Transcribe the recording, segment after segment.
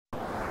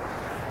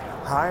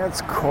Hi,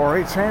 it's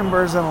Corey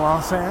Chambers in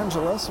Los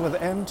Angeles with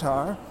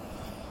NTAR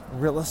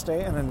Real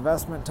Estate and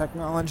Investment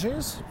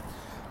Technologies,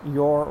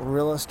 your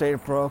real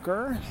estate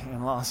broker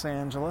in Los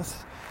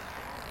Angeles.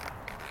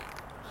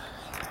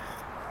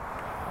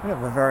 We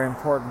have a very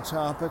important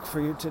topic for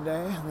you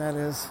today, and that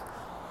is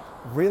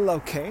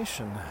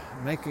relocation,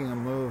 making a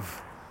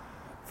move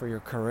for your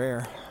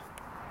career.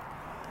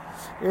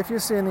 If you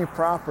see any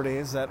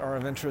properties that are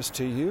of interest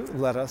to you,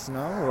 let us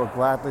know. We'll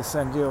gladly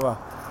send you a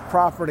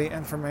property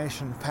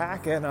information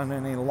packet on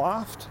any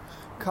loft,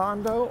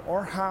 condo,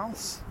 or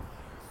house,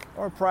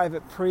 or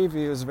private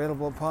previews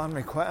available upon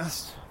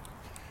request.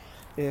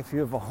 If you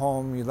have a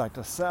home you'd like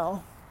to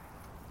sell,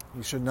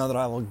 you should know that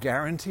I will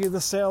guarantee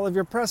the sale of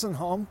your present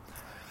home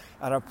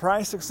at a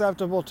price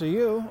acceptable to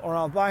you, or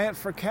I'll buy it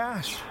for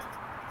cash.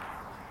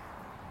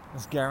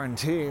 This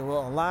guarantee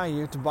will allow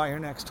you to buy your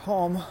next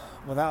home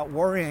without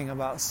worrying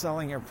about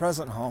selling your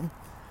present home.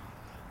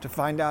 To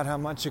find out how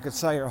much you could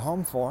sell your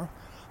home for,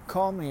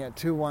 call me at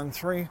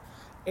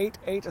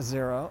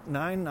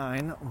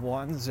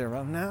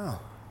 213-880-9910 now.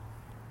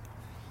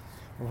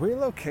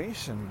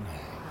 Relocation.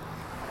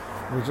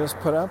 We just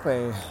put up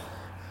a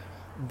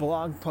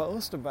blog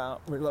post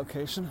about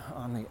relocation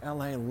on the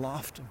LA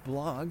Loft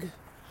blog.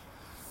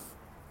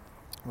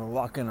 We're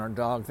walking our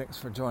dog. Thanks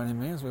for joining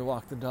me as we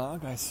walk the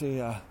dog. I see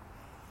a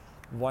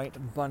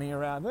white bunny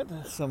rabbit.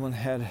 Someone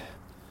had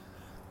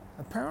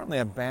apparently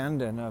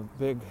abandoned a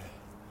big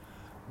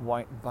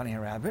white bunny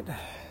rabbit.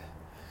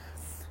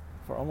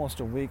 For almost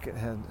a week it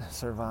had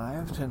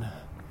survived, and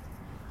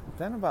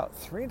then about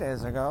 3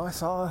 days ago I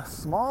saw a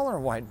smaller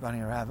white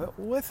bunny rabbit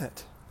with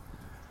it.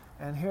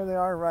 And here they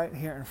are right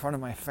here in front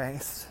of my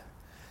face.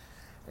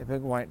 A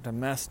big white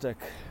domestic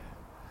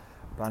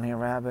bunny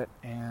rabbit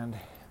and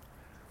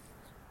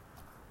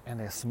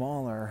a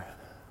smaller,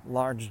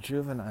 large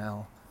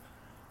juvenile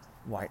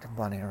white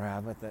bunny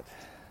rabbit that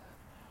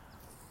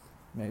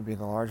maybe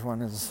the large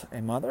one is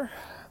a mother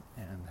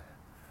and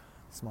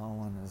the small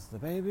one is the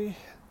baby.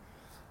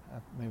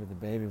 Maybe the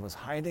baby was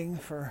hiding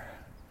for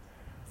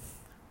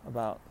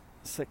about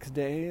 6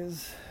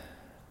 days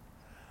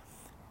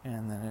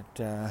and then it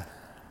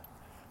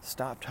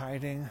stopped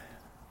hiding,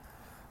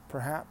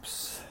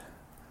 perhaps.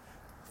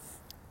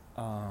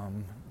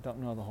 Don't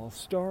know the whole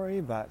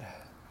story, but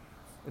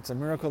it's a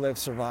miracle they've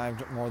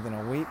survived more than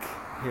a week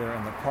here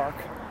in the park.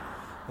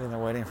 They're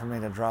waiting for me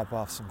to drop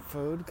off some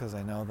food because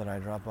I know that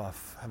I've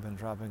been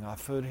dropping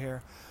off food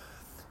here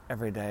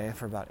every day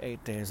for about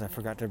 8 days. I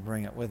forgot to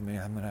bring it with me.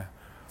 I'm going to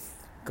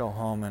go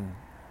home and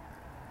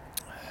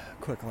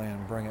quickly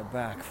and bring it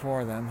back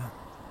for them.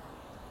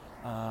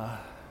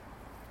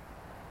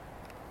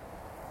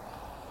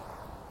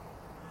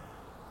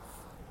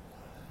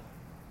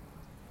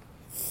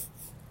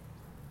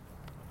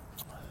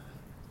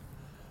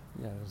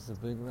 Yeah, there's the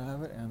big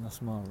rabbit and the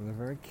small one. They're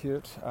very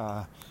cute.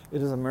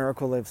 It is a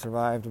miracle they've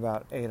survived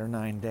about 8 or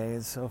 9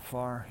 days so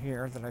far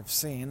here that I've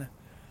seen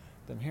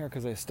them here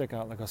because they stick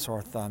out like a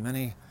sore thumb.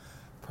 There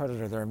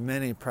are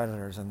many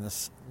predators in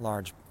this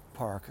large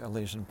park,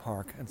 Elysian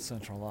Park in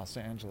central Los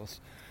Angeles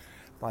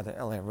by the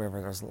LA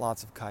River. There's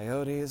lots of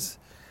coyotes,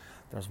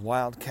 there's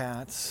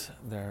wildcats,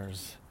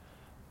 there's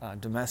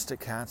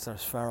domestic cats,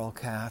 there's feral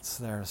cats,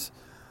 there's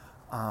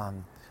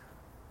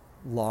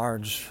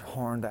large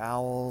horned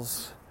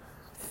owls,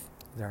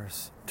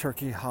 there's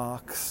turkey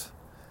hawks,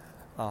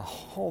 a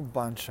whole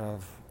bunch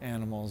of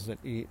animals that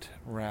eat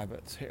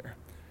rabbits here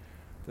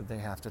that they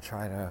have to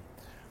try to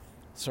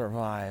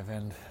survive.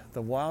 And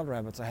the wild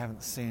rabbits, I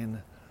haven't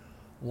seen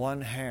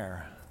one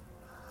hair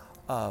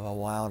of a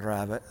wild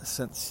rabbit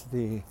since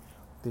these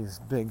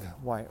big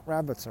white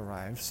rabbits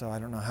arrived. So I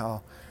don't know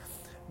how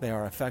they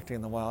are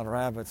affecting the wild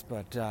rabbits,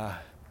 but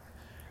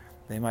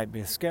they might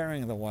be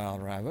scaring the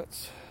wild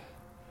rabbits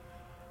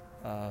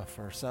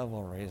for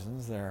several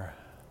reasons. They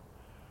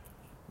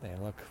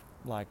look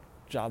like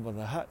Jabba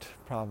the Hutt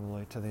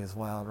probably to these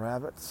wild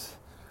rabbits,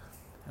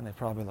 and they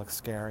probably look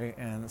scary,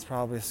 and it's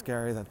probably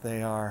scary that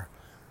the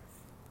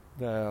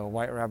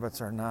white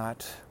rabbits are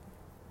not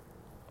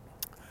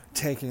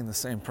taking the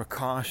same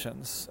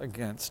precautions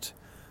against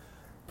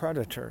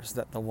predators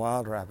that the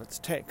wild rabbits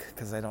take,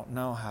 because they don't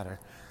know how to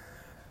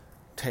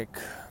take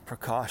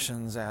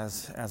precautions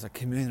as a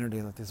community.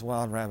 That these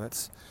wild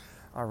rabbits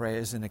are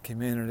raised in a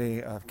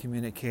community of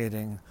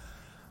communicating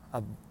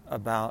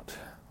about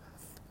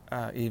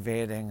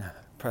evading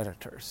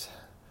predators,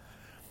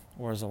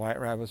 whereas the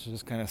white rabbits are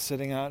just kind of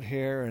sitting out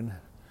here and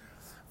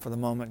for the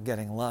moment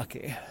getting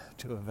lucky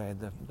to evade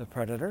the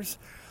predators,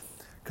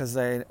 because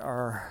they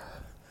are,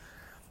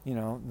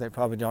 they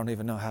probably don't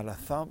even know how to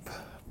thump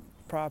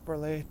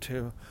properly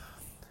to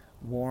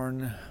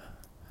warn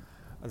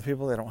other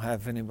people. They don't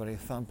have anybody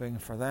thumping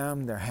for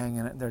them.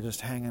 They're just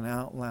hanging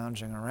out,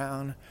 lounging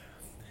around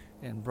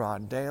in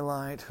broad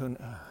daylight.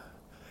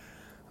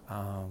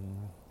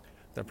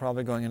 They're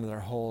probably going into their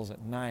holes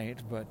at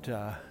night, but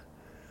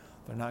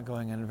they're not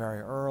going in very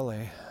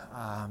early.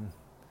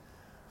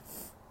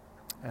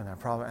 And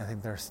I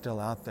think they're still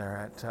out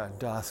there at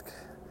dusk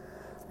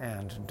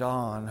and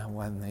dawn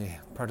when the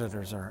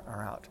predators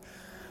are out.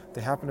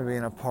 They happen to be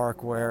in a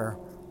park where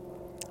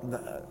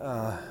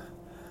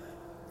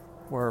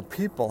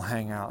people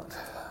hang out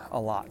a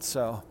lot,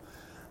 so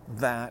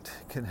that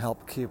can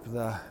help keep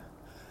the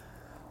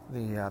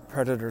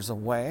predators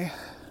away.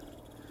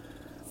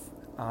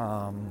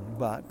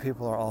 But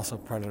people are also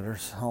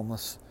predators.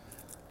 Homeless,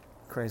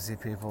 crazy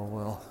people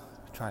will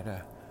try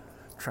to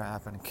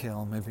trap and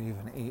kill, maybe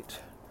even eat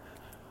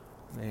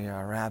the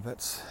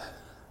rabbits.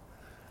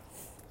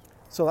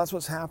 So that's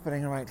what's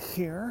happening right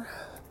here.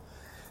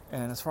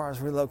 And as far as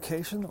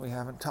relocation, we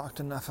haven't talked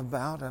enough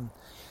about, and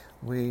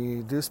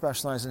we do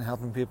specialize in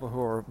helping people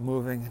who are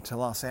moving to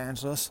Los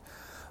Angeles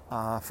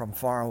from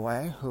far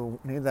away, who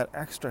need that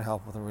extra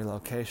help with a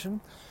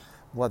relocation,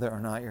 whether or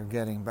not you're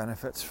getting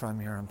benefits from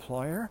your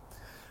employer,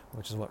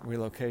 which is what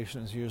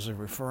relocation is usually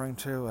referring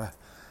to,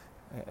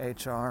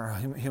 HR,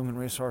 Human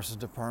Resources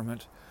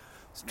Department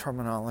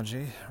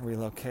terminology,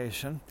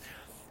 relocation,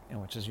 and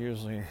which is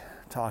usually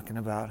talking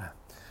about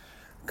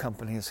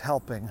companies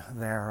helping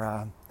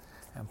their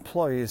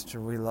employees to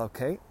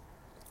relocate.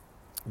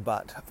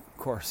 But of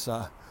course,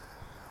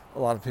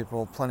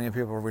 plenty of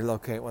people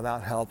relocate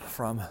without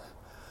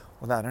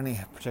any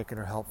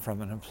particular help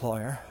from an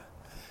employer.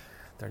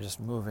 They're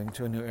just moving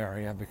to a new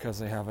area because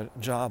they have a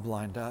job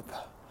lined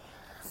up,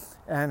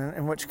 and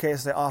in which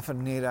case they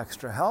often need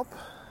extra help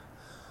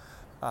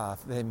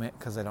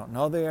because they don't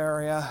know the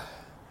area,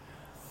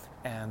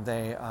 and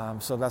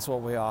so that's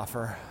what we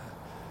offer.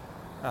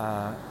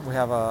 We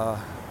have the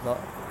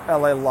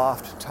LA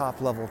Loft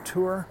top level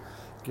tour.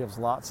 Gives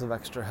lots of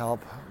extra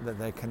help that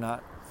they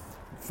cannot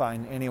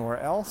find anywhere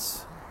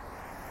else,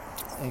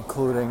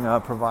 including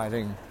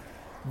providing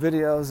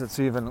videos. It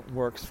even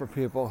works for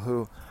people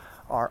who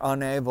are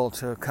unable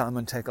to come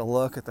and take a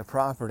look at the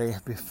property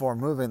before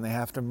moving. They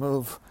have to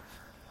move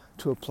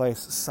to a place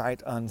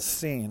sight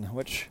unseen,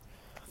 which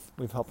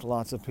we've helped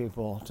lots of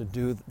people to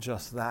do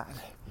just that,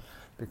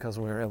 because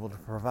we're able to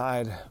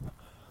provide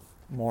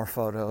more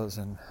photos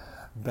and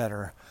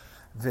better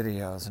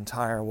videos,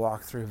 entire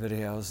walkthrough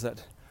videos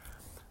that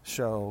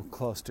show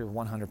close to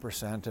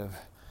 100% of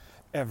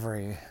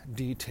every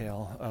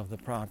detail of the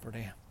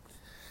property.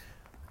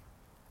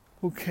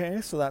 Okay,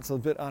 so that's a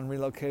bit on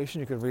relocation.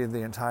 You could read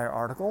the entire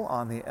article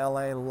on the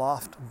LA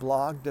Loft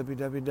blog,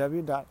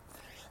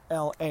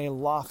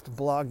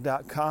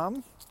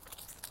 www.laloftblog.com.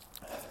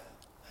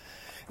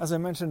 As I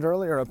mentioned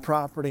earlier, a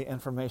property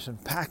information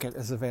packet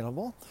is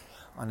available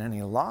on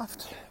any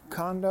loft,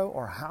 condo,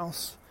 or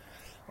house,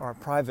 or a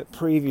private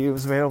preview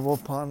is available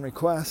upon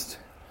request.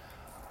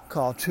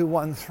 Call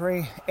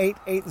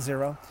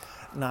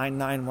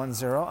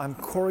 213-880-9910. I'm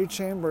Corey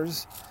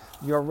Chambers,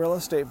 your real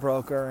estate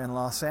broker in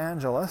Los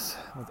Angeles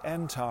with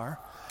NTAR,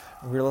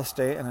 Real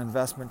Estate and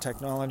Investment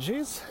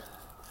Technologies.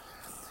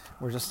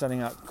 We're just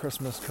sending out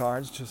Christmas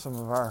cards to some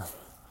of our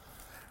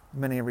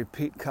many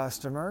repeat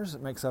customers.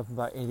 It makes up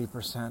about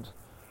 80%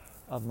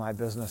 of my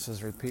business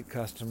is repeat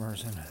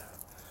customers and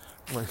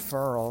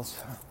referrals.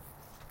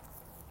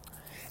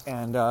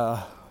 And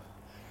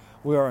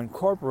we are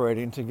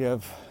incorporating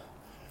to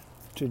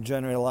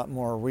generate a lot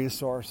more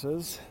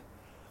resources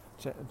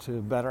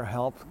to better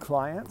help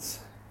clients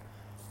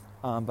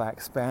by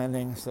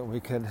expanding, so that we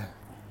could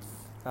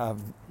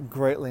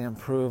greatly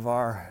improve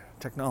our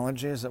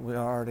technologies that we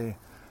already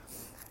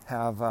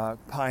have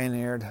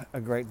pioneered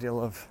a great deal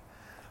of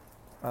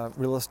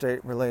real estate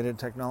related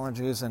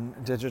technologies and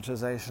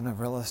digitization of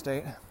real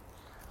estate,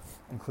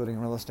 including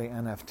real estate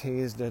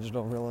NFTs,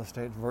 digital real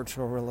estate,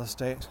 virtual real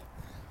estate,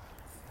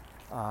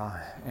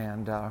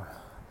 and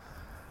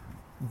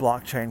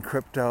blockchain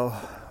crypto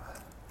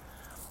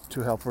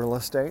to help real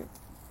estate.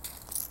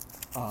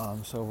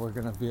 So we're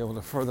going to be able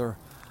to further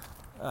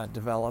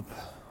develop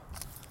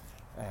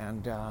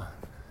and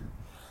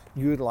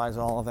utilize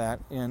all of that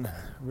in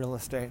real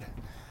estate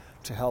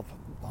to help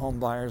home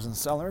buyers and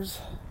sellers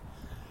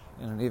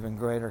in an even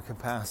greater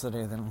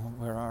capacity than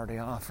we're already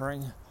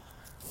offering.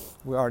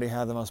 We already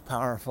have the most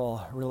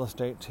powerful real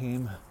estate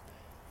team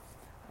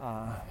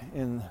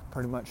in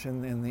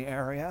the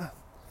area.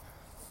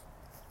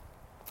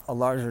 A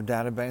larger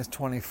database,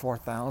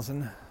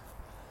 24,000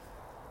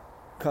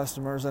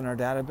 customers in our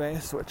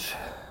database, which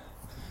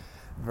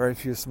very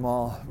few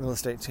small real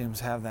estate teams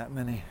have that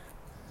many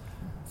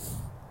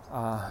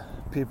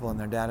people in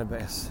their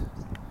database.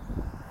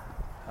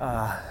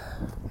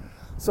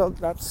 So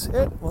that's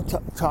it. We'll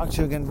talk to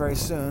you again very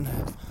soon.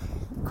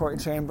 Corey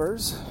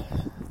Chambers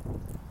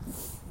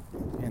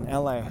in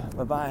LA.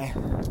 Bye-bye.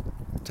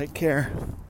 Take care.